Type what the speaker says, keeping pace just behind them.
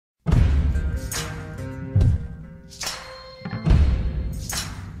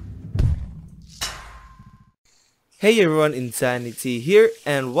Hey everyone, Insanity here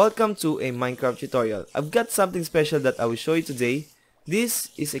and welcome to a Minecraft tutorial. I've got something special that I will show you today. This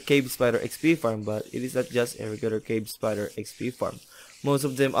is a cave spider XP farm, but it is not just a regular cave spider XP farm. Most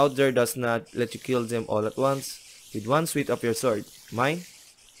of them out there does not let you kill them all at once with one sweep of your sword. Mine,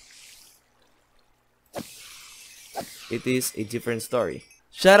 it is a different story.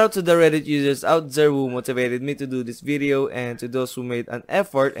 Shout out to the Reddit users out there who motivated me to do this video, and to those who made an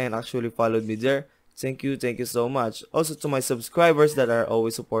effort and actually followed me there. Thank you so much. Also to my subscribers that are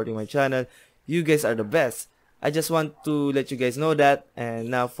always supporting my channel, you guys are the best. I just want to let you guys know that. And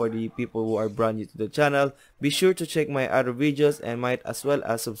now for the people who are brand new to the channel, be sure to check my other videos and might as well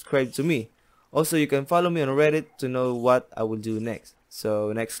as subscribe to me. Also, you can follow me on Reddit to know what I will do next.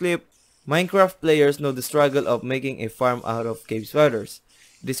 So next clip. Minecraft players know the struggle of making a farm out of cave spiders.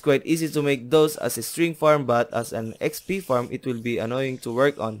 It is quite easy to make those as a string farm, but as an XP farm it will be annoying to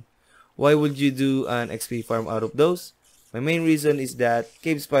work on. Why would you do an XP farm out of those? My main reason is that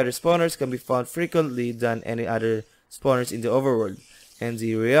cave spider spawners can be found frequently than any other spawners in the overworld. And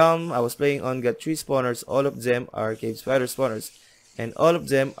the realm I was playing on got 3 spawners, all of them are cave spider spawners. And all of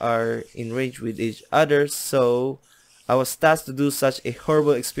them are in range with each other, so I was tasked to do such a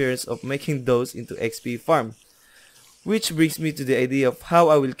horrible experience of making those into XP farm. Which brings me to the idea of how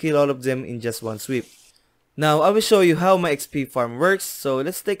I will kill all of them in just one sweep. Now I will show you how my XP farm works, so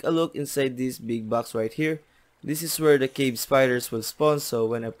let's take a look inside this big box right here. This is where the cave spiders will spawn, so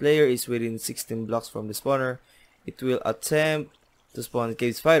when a player is within 16 blocks from the spawner, it will attempt to spawn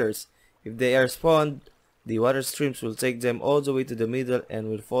cave spiders. If they are spawned, the water streams will take them all the way to the middle and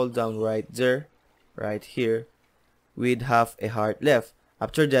will fall down right there, right here, with half a heart left.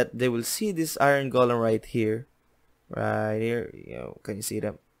 After that, they will see this iron golem right here, can you see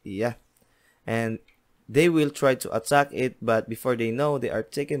them? Yeah. And they will try to attack it, but before they know, they are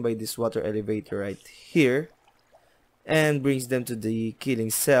taken by this water elevator right here and brings them to the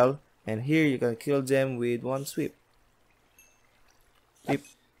killing cell, and here you can kill them with one sweep.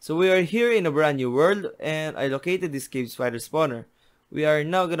 So we are here in a brand new world, and I located this cave spider spawner. We are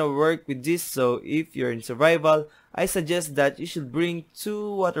now gonna work with this, so if you're in survival, I suggest that you should bring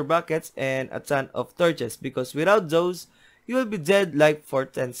 2 water buckets and a ton of torches, because without those, you will be dead like for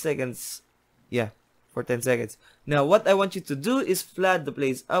 10 seconds. Yeah, for 10 seconds. Now what I want you to do is flood the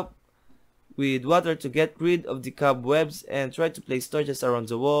place up with water to get rid of the cobwebs, and try to place torches around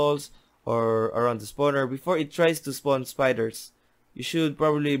the walls or around the spawner before it tries to spawn spiders. You should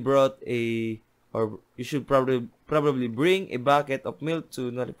probably probably bring a bucket of milk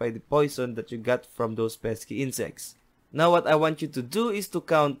to nullify the poison that you got from those pesky insects. Now what I want you to do is to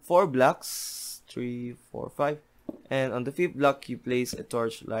count 4 blocks, 3, 4, 5, and on the 5th block you place a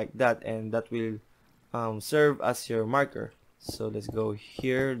torch like that, and that will serve as your marker. So let's go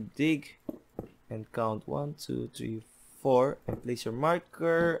here, dig, and count 1, 2, 3, 4, and place your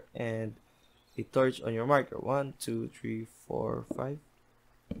marker and a torch on your marker. 1, 2, 3, 4, 5.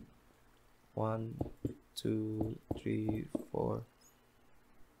 1, 2, 3, 4,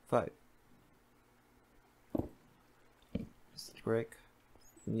 5. Is that correct?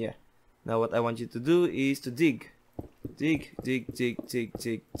 Yeah. Now what I want you to do is to dig. Dig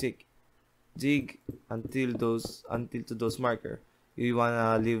until to those marker. You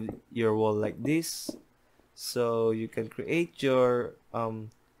wanna leave your wall like this, so you can create your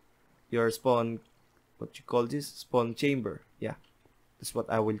spawn, what you call this, spawn chamber. Yeah, that's what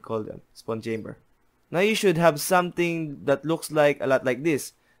I will call them, spawn chamber. Now you should have something that looks like a lot like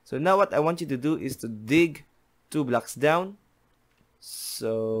this. So now what I want you to do is to dig 2 blocks down.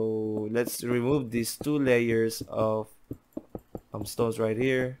 So let's remove these 2 layers of stones right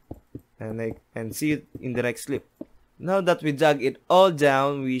here, and see it in the next clip. Now that we dug it all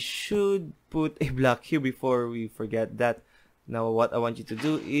down, we should put a block here before we forget that. Now what I want you to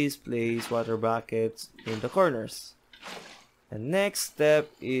do is place water buckets in the corners. And next step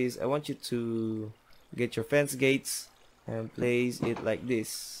is I want you to get your fence gates and place it like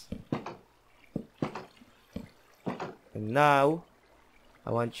this. And now I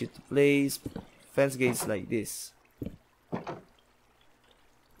want you to place fence gates like this.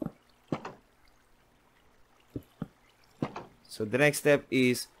 So the next step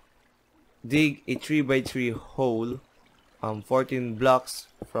is dig a 3x3 hole 14 blocks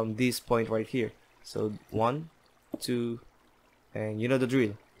from this point right here. So 1, 2, and you know the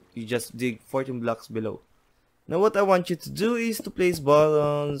drill. You just dig 14 blocks below. Now what I want you to do is to place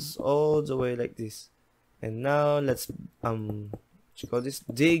balloons all the way like this. And now let's what you call this,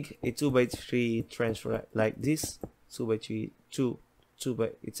 dig a 2x3 trench like this. 2x3,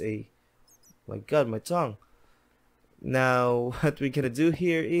 it's a, my god, my tongue. Now what we're gonna do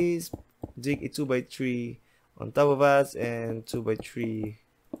here is dig a 2x3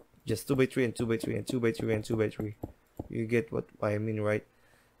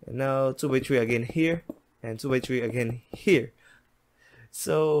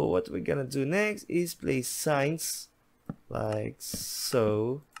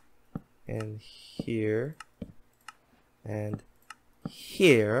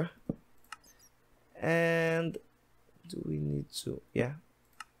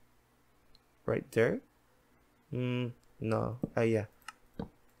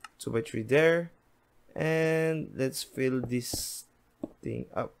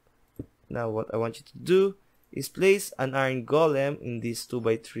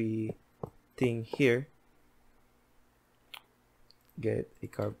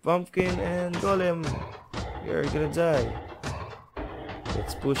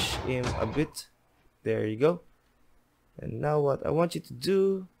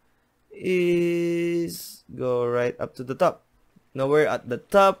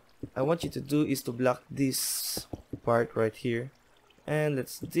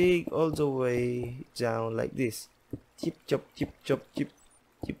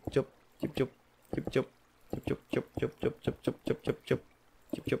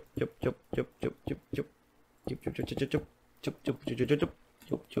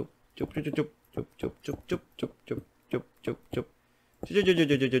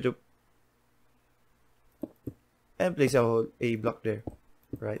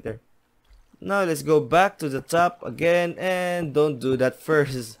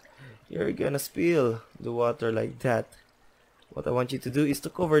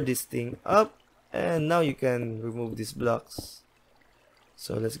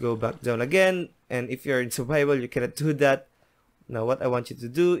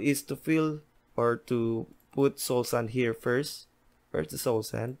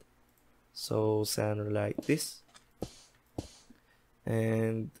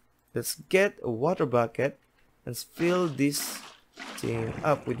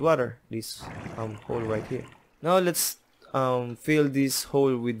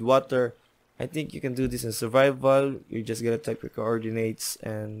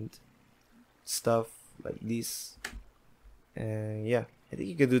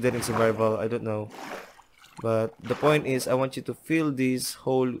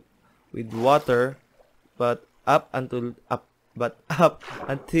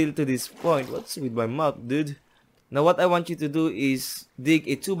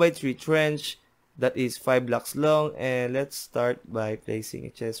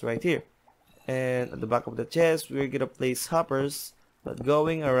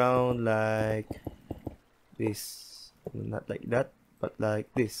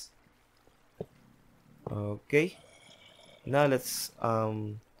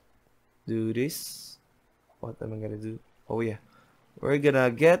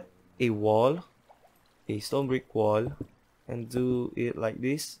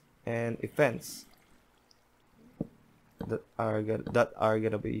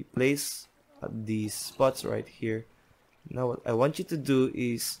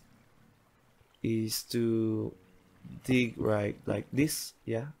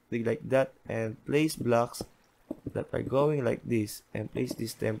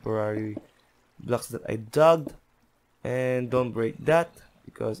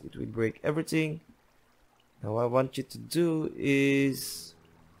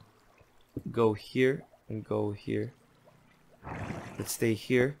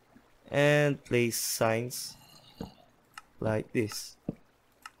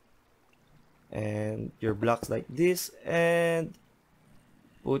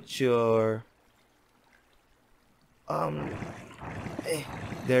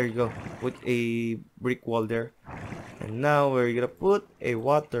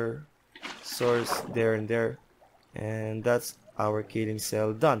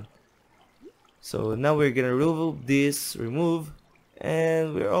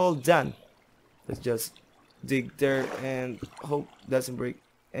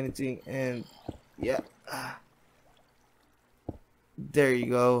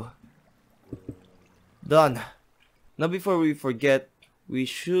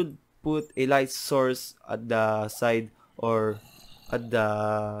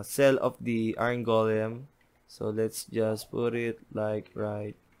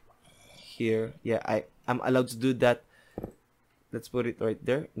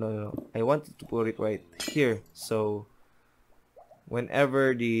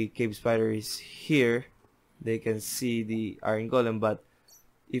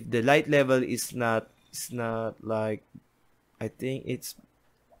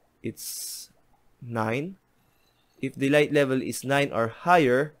 If the light level is 9 or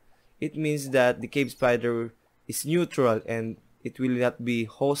higher, it means that the cave spider is neutral and it will not be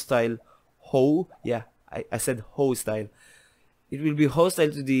hostile. I said hostile. It will be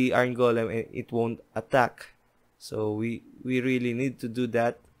hostile to the iron golem and it won't attack. So we really need to do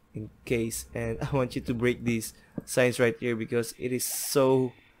that in case. And I want you to break these signs right here because it is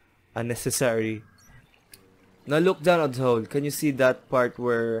so unnecessary. Now look down at the hole. Can you see that part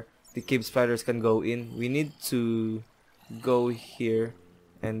where the cave spiders can go in? We need to go here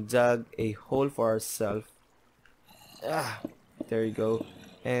and dug a hole for ourselves. There you go.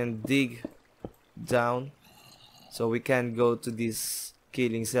 And dig down so we can go to this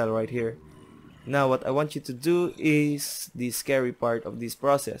killing cell right here. Now what I want you to do is the scary part of this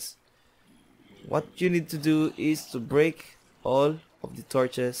process. What you need to do is to break all of the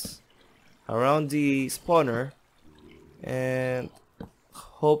torches around the spawner and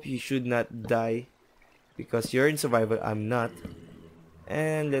hope you should not die because you're in survival. I'm not.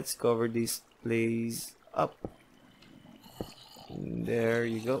 And let's cover this place up. There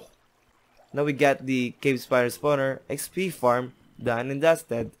you go. Now we got the cave spider spawner XP farm done and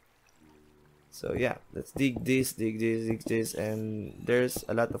dusted. So yeah, let's dig this, and there's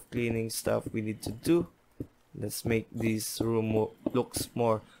a lot of cleaning stuff we need to do. Let's make this room look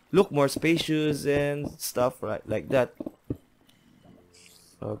more spacious and stuff like that.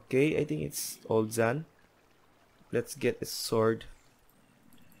 Okay, I think it's all done. Let's get a sword.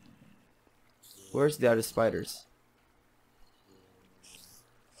 Where's the other spiders?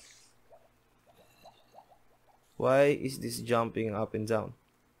 Why is this jumping up and down?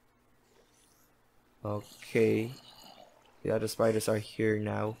 Okay, the other spiders are here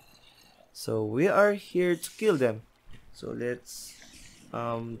now. So we are here to kill them. So let's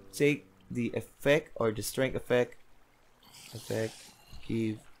take the effect or the strength effect.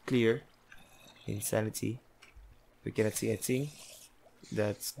 Give clear insanity. We cannot see anything.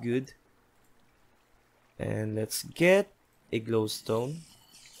 That's good. And let's get a glowstone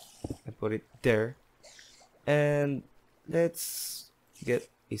and put it there. And let's get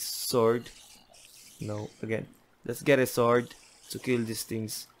a sword. No, again. Let's get a sword to kill these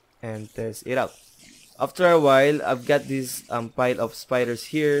things and test it out. After a while, I've got this pile of spiders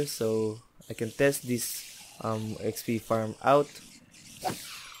here, so I can test this XP farm out.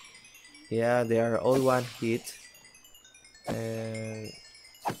 Yeah, they are all one hit. And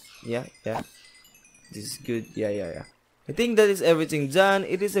yeah. This is good. Yeah. I think that is everything done.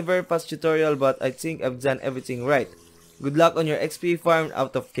 It is a very fast tutorial, but I think I've done everything right. Good luck on your XP farm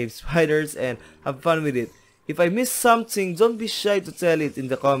out of cave spiders and have fun with it. If I missed something, don't be shy to tell it in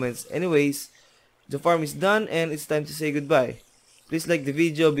the comments. Anyways, the farm is done and it's time to say goodbye. Please like the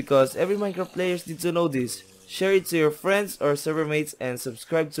video because every Minecraft players need to know this. Share it to your friends or server mates and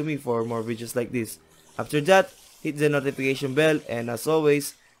subscribe to me for more videos like this. After that, hit the notification bell and as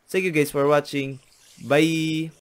always, thank you guys for watching. Bye!